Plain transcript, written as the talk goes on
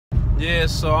Yeah,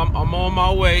 so I'm on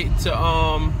my way to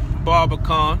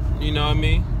BarberCon, you know what I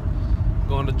mean?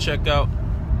 Going to check out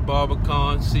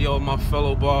BarberCon, see all my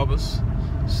fellow barbers,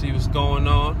 see what's going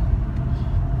on,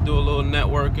 do a little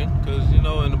networking, because you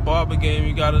know in the barber game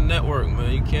you gotta network,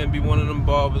 man. You can't be one of them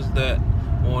barbers that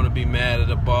want to be mad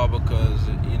at a barber because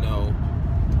you know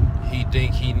he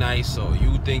think he nice or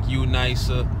you think you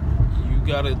nicer. You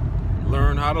gotta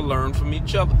learn how to learn from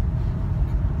each other.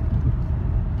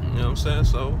 You know what I'm saying?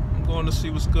 So I'm going to see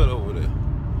what's good over there.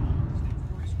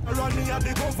 Run me at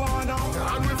the governor,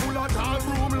 and we full of tall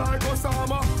room like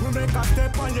Osama. We make a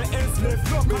step on your ends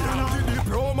left. Look, me have the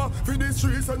diploma for the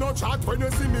streets and no chat when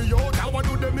you see me out. I want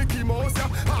to do the Mickey Mouse, yeah.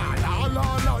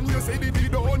 And you say the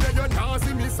down, yeah, you can't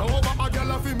see me sober. A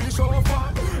girl for me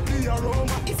chauffeur. The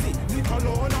aroma, is it the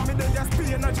cologne? Me then just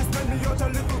pay and I just spend me out a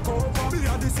little cover. Me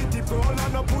at the city brawl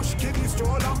and a push kiddie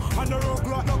stroller. And the road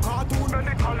clock, no cartoon and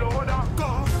the cologne.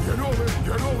 You know it,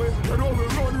 you know it, you know it,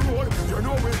 run road. You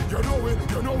know it, you know it,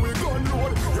 you know it, gun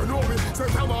load. You know it, say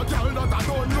I'm a girl that I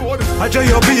don't load. I tell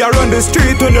you be around the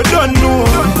street when you don't know.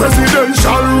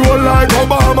 Presidential roll like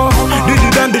Obama. Did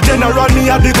it and the general, me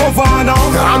at the governor.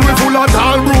 And we full of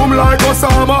tall room like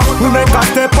Osama. We make a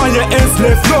step on your ends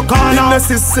left, no corner.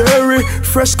 Necessary,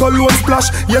 fresh cologne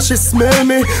splash. Yeah, she smell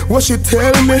me, what she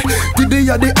tell me. Did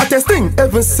you the hottest thing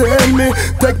ever send me?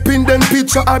 Take pin then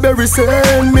picture, I bury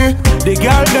send me. The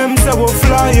girl them say we'll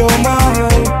fly your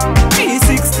mind.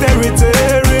 G6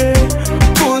 territory,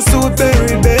 full suit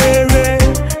berry.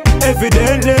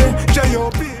 Evidently,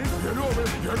 J.O.P. You know it,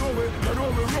 you know it, you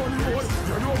know it, run road.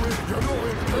 You know it, you know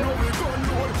it, you know it, gun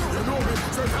load. You know it,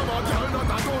 say I'm a girl that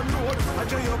I don't load. A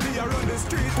J.O.P. around the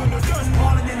street when the gun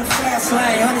falling in the fast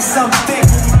lane. 100-something thick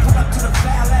when we pull up to the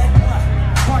valet.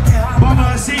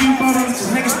 Bubba, I see you, Bubba.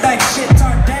 Niggas think shit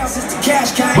turned down since the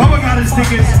cash came. Bubba got his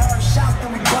tickets. Shots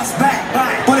then we bust back.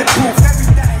 Bulletproof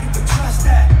everything, you can trust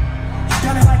that. You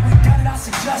done it like we done it, I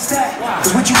suggest that.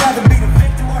 Cause would you rather be the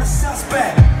victim or the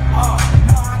suspect? No,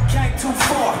 I came too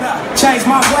far. Change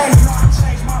my ways, no, I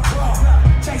change my bra.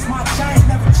 Change my chains,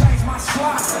 never change my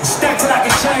squad. Stack till I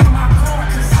can change my car.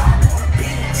 Cause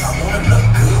I wanna look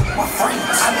good with my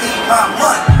friends. I need my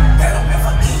money, that don't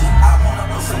never eat. I wanna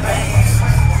lose some bands.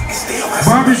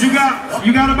 Barbers, you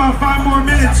got about 5 more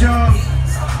minutes, y'all.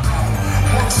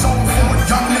 So forward,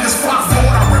 young niggas fly forward.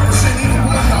 I represent either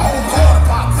one, the whole quarter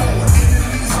pop forward.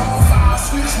 Enemies all fire,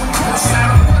 switch when cross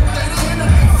out. But they the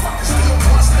enemy, fucking still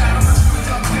bust out.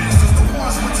 Young niggas the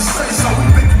ones with the say so. We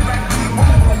make it back, keep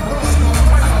on, bros, no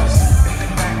warehouse. I'm just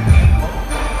making back people.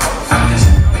 I'm just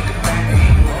making back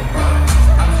people.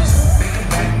 I'm just making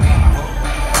back people.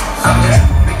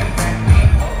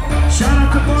 Shout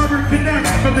out to Barber Connect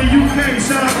from the UK.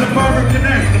 Shout out to Barber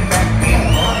Connect.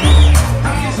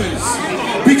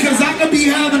 Because I could be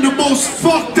having the most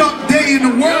fucked up day in the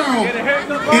world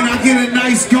and I get a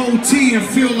nice goatee and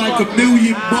feel like $1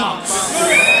 million.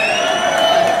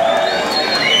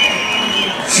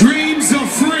 Dreams are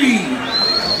free.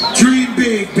 Dream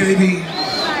big, baby.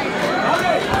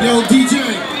 Yo, DJ,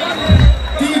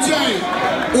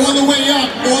 all the way up,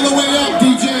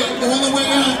 DJ, all the way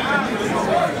up.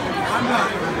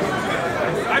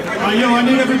 Yo, I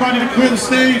need everybody to clear the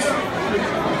stage.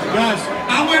 Guys.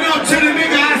 I went up to the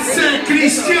nigga, I said,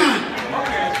 Christian,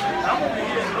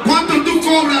 ¿cuánto tú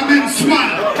cobras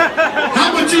mensual?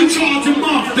 How much you charge a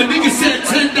month? The nigga said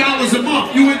 $10 a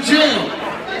month, you in jail.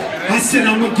 I said,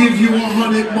 I'm gonna give you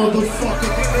 100, motherfucker.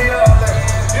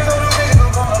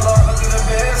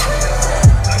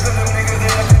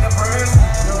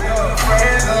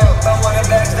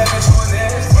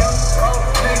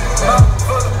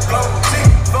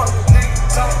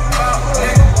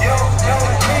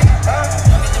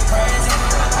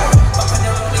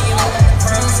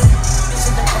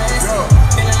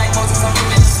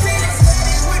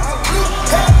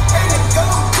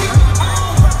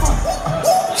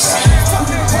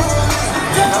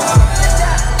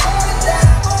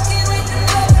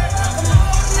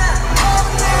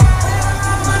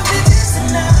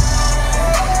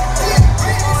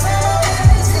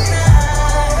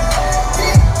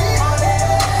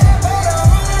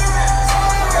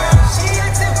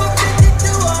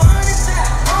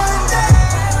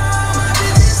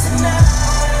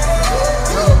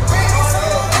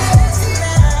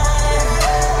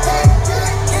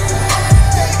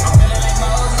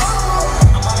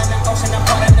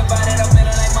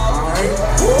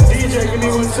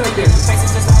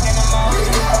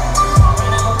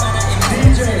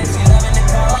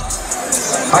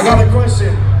 I got a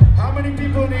question. How many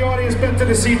people in the audience been to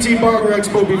the CT Barber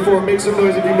Expo before? Make some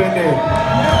noise if you've been there.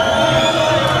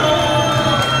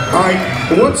 Alright,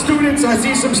 what students? I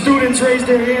see some students raise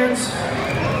their hands.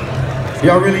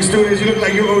 Y'all really students? You look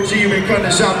like you're OG. You've been cutting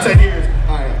the shop 10 years.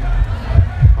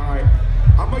 Alright.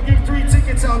 I'm gonna give 3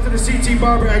 tickets out to the CT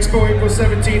Barber Expo April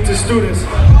 17th to students.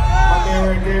 My man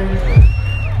right there.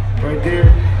 Right there.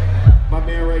 My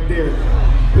man right there.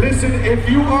 Listen, if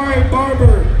you are a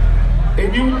barber,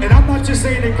 and I'm not just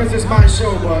saying it because it's my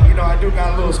show, but you know, I do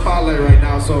got a little spotlight right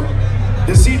now. So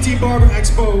the CT Barber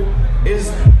Expo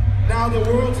is now the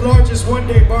world's largest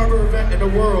one-day barber event in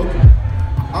the world.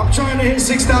 I'm trying to hit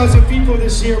 6,000 people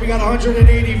this year. We got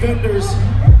 180 vendors.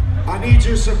 I need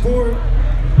your support.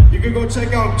 You can go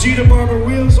check out Gita Barber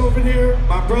Wheels over there.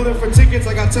 My brother for tickets.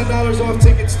 I got $10 off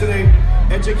tickets today.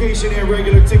 Education and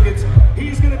regular tickets.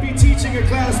 He's gonna be teaching a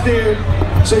class there,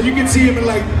 so you can see him in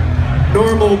like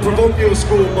normal parochial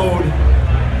school mode.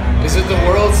 Is it the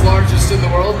world's largest in the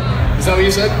world? Is that what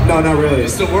you said? No, not really.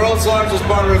 It's the world's largest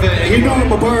barber event. You know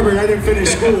I'm a barber, I didn't finish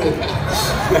school.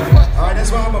 Alright,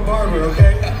 that's why I'm a barber,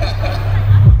 okay?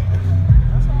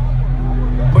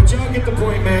 But y'all get the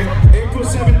point, man. April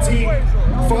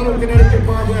 17th, follow Connecticut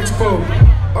Barber Expo.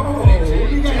 Oh,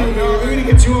 we're gonna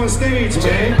get you on stage,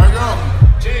 man. I know.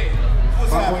 Jay,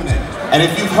 what's happening? And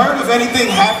if you've heard of anything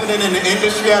happening in the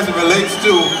industry as it relates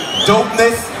to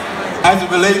dopeness, as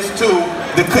it relates to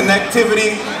the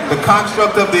connectivity, the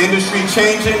construct of the industry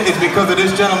changing, is because of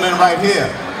this gentleman right here.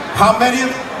 How many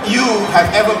of you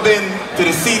have ever been to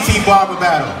the CT Barber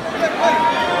Battle?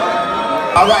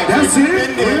 All right, that's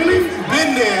it? Really?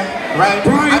 Been there, right?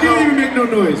 Brian, didn't even make no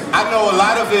noise. I know a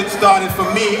lot of it started for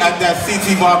me at that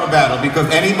CT Barber Battle, because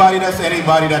anybody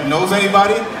that knows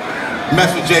anybody,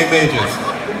 mess with Jay Majors,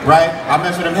 right? I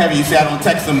mess with him heavy. You see, I don't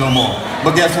text him no more.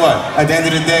 But guess what? At the end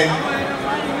of the day,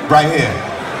 right here,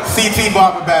 CT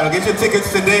Barber Battle. Get your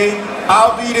tickets today.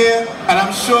 I'll be there, and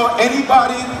I'm sure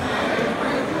anybody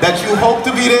that you hope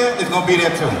to be there is gonna be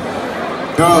there too.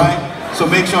 Right? So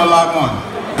make sure to log on.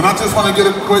 And I just want to get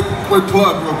a quick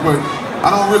plug real quick. I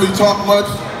don't really talk much.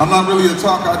 I'm not really a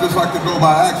talker. I just like to go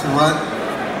by action, right?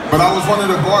 But I was one of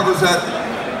the barbers that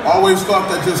always thought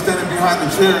that just standing behind the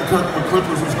chair and cutting the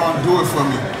clippers was going to do it for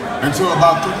me. Until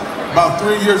about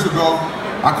 3 years ago,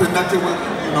 I connected with,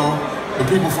 you know, the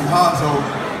people from Hanzo,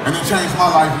 and it changed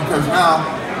my life, because now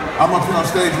I'm up here on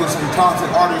stage with some talented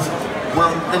artists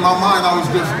where in my mind I was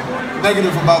just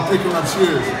negative about picking up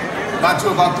shears. Not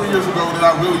until about 3 years ago that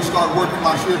I really started working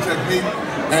my shear technique,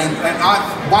 and I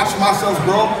watched myself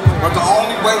grow. But the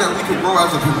only way that we can grow as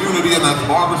a community and as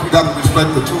barbers, we got to respect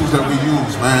the tools that we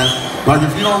use, man. Like, if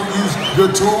you don't use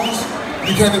good tools,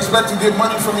 you can't expect to get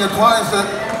money from your clients that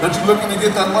you're looking to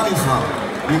get that money from.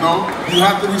 You know, you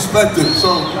have to respect it. So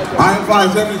I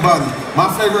advise everybody. My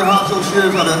favorite Hanzo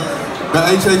shears are the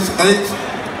HH8s.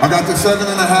 I got the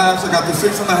 7.5s, I got the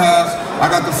 6.5s, I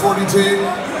got the 40T.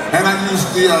 And I use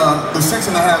the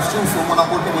 6.5s too for when I'm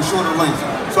working with shorter lengths.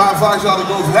 So I advise y'all to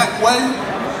go that way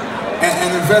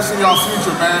and invest in y'all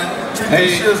future, man. Treat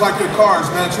these shears like your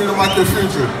cars, man. Treat them like your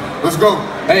future. Let's go.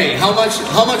 Hey, how much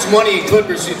money in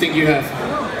clippers do you think you have?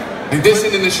 In the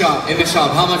shop,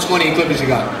 how much money in clippers you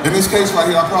got? In this case right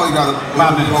here, I probably got over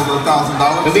 $1,000.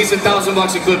 At least $1,000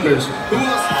 in clippers. Who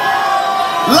else?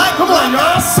 Like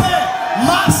I said,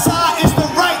 my side is the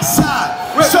right side.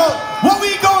 So what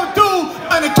we gonna do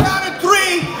on the count of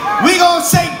 3? We gonna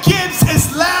say Gibbs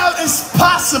as loud as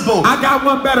possible. I got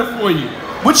one better for you.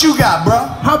 What you got, bro?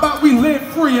 How about we live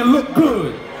free and look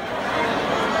good?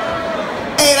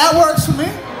 Hey, that works for me.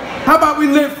 How about we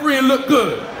live free and look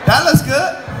good? That looks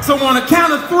good. So on the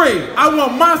count of 3, I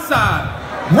want my side.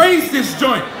 Raise this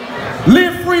joint.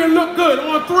 Live free and look good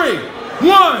on 3.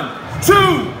 1,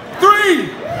 2, 3.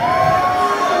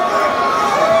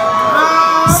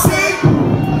 See?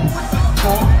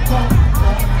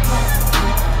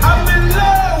 I'm in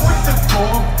love with the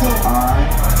coco.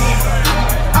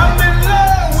 I'm in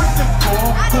love with the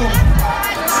coco.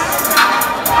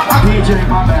 DJ,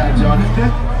 my bad, y'all.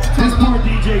 This poor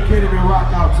DJ can't even rock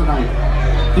out tonight.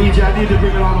 DJ, I need to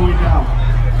bring it all the way down.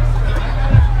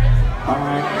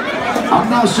 Alright. I'm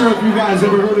not sure if you guys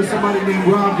ever heard of somebody named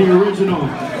Rob the Original.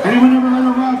 Anyone ever heard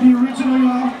of Rob the Original,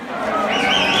 y'all?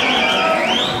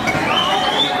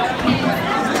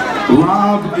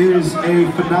 Rob is a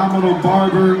phenomenal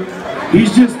barber.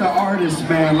 He's just an artist,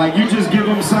 man. Like, you just give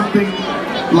him something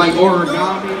like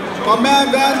origami. My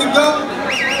man Vandigo,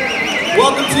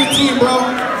 welcome to the team, bro.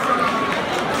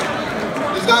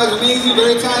 This guy's amazing,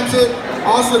 very talented.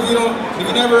 Also, if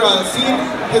you never seen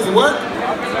his work,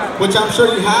 which I'm sure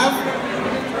you have,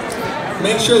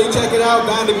 make sure you check it out,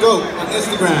 Vandigo on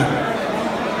Instagram.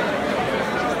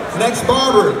 Next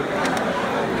barber,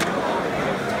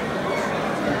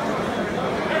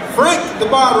 Frank the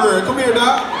Barber. Come here,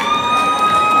 Doc.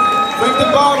 Frank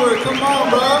the Barber, come on,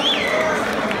 bro.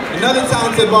 And Another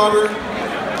talented barber.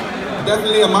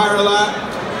 Definitely admire a lot.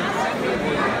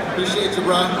 Appreciate you,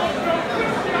 bro.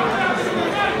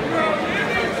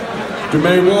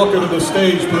 Jermaine Walker to the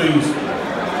stage, please.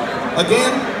 Again,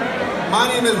 my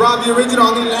name is Robbie Original.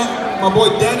 I'm gonna let my boy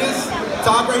Dennis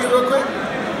talk right here real quick.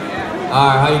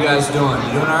 Alright, how you guys doing?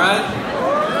 You doing alright?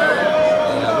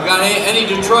 Yeah, we got any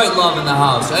Detroit love in the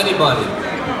house? Anybody?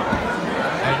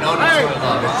 Hey, no Detroit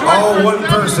love. Oh, one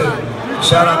person.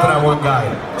 Shout out to that one guy.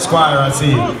 Squire, I see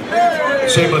you.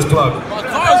 Shameless plug.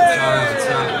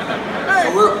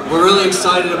 We're really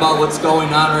excited about what's going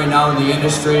on right now in the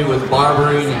industry with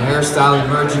barbering and hairstyling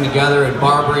merging together and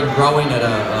barbering growing at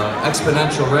an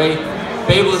exponential rate.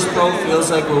 Babelist Pro feels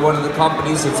like we're one of the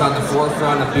companies that's on the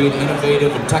forefront of being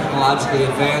innovative and technologically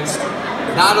advanced.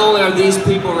 Not only are these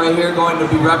people right here going to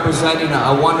be representing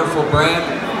a wonderful brand,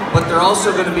 but they're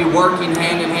also going to be working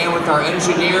hand in hand with our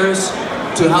engineers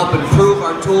to help improve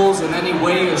our tools in any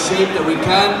way or shape that we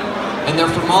can. And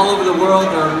they're from all over the world.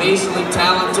 They're amazingly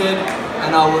talented.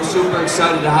 And we're super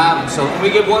excited to have them. So can we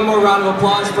give one more round of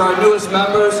applause for our newest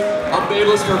members of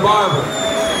Babelist for Barber?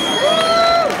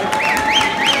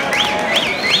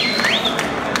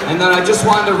 And then I just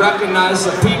wanted to recognize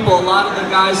the people, a lot of the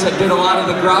guys that did a lot of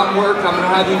the groundwork. I'm going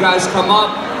to have you guys come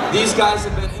up. These guys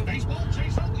have been...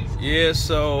 Yeah,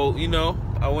 so, you know,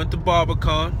 I went to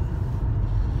barbercon.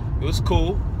 It was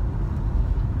cool.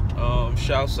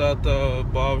 Shouts out to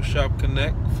Barbershop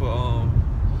Connect for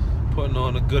putting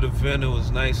on a good event. It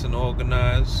was nice and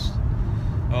organized.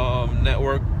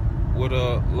 Network with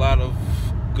a lot of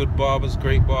good barbers,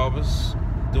 great barbers,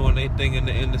 doing their thing in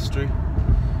the industry.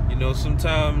 You know,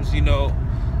 sometimes, you know,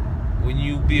 when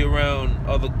you be around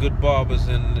other good barbers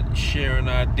and sharing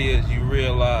ideas, you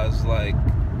realize, like,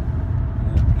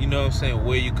 you know what I'm saying,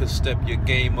 where you could step your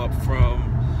game up from,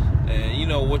 and you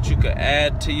know what you could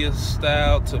add to your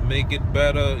style to make it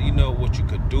better, you know what you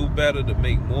could do better to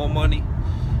make more money.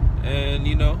 And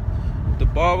you know, the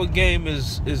barber game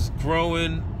is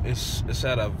growing. It's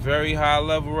at a very high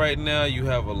level right now. You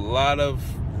have a lot of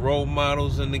role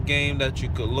models in the game that you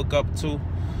could look up to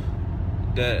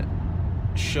that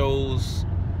shows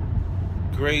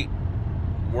great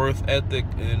work ethic,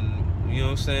 and you know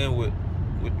what I'm saying,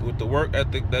 with the work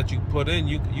ethic that you put in,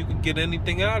 you can get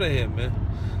anything out of here, man.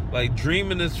 Like,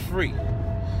 dreaming is free. You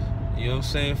know what I'm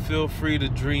saying? Feel free to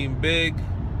dream big.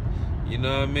 You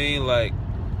know what I mean? Like,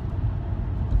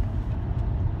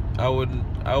 I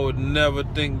would never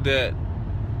think that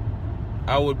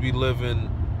I would be living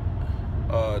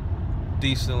a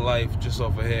decent life just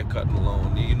off a haircutting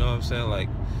alone. You know what I'm saying? Like,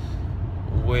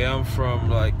 where I'm from,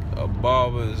 like, a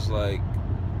barber is like,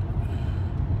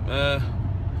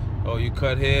 oh, you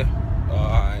cut hair?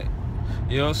 Alright.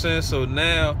 You know what I'm saying? So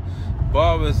now,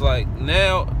 barber's like,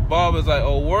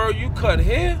 oh, word, you cut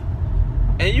hair?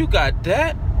 And you got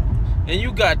that? And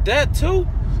you got that too?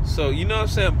 So, you know what I'm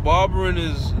saying? Barbering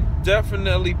is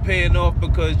definitely paying off,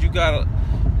 because you gotta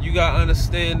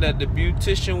understand that the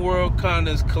beautician world kind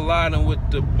of is colliding with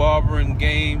the barbering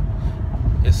game,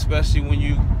 especially when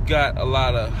you got a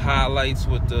lot of highlights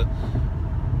with the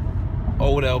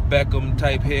Odell Beckham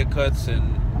type haircuts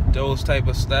and those type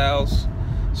of styles.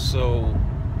 So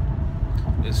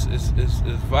it's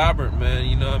vibrant, man.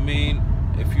 You know what I mean?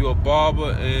 If you're a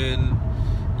barber and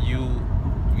you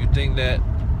think that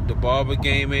the barber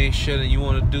game ain't shit and you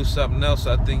want to do something else,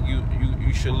 I think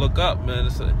you should look up, man.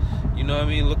 You know what I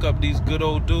mean? Look up these good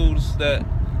old dudes that,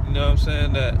 you know what I'm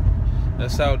saying,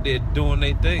 that's out there doing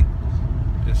their thing.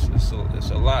 It's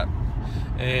a lot.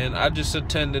 And I just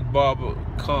attended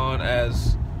BarberCon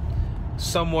as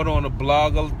somewhat on a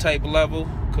blogger type level,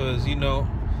 because, you know,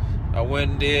 I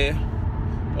went there,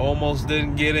 almost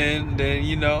didn't get in. Then,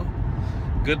 you know,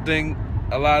 good thing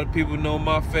a lot of people know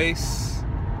my face.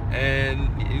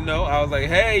 And, you know, I was like,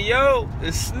 hey, yo,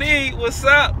 it's Sneak, what's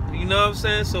up? You know what I'm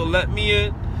saying? So let me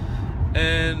in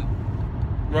and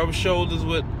rub shoulders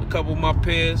with a couple of my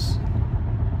peers.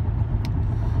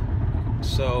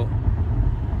 So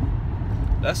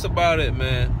that's about it,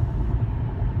 man.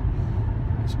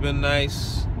 It's been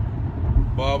nice.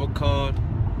 BarberCon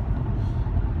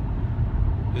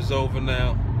is over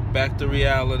now. Back to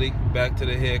reality, back to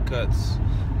the haircuts,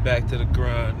 back to the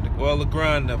grind. Well, the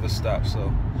grind never stops,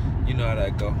 so you know how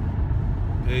that go.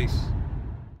 Peace.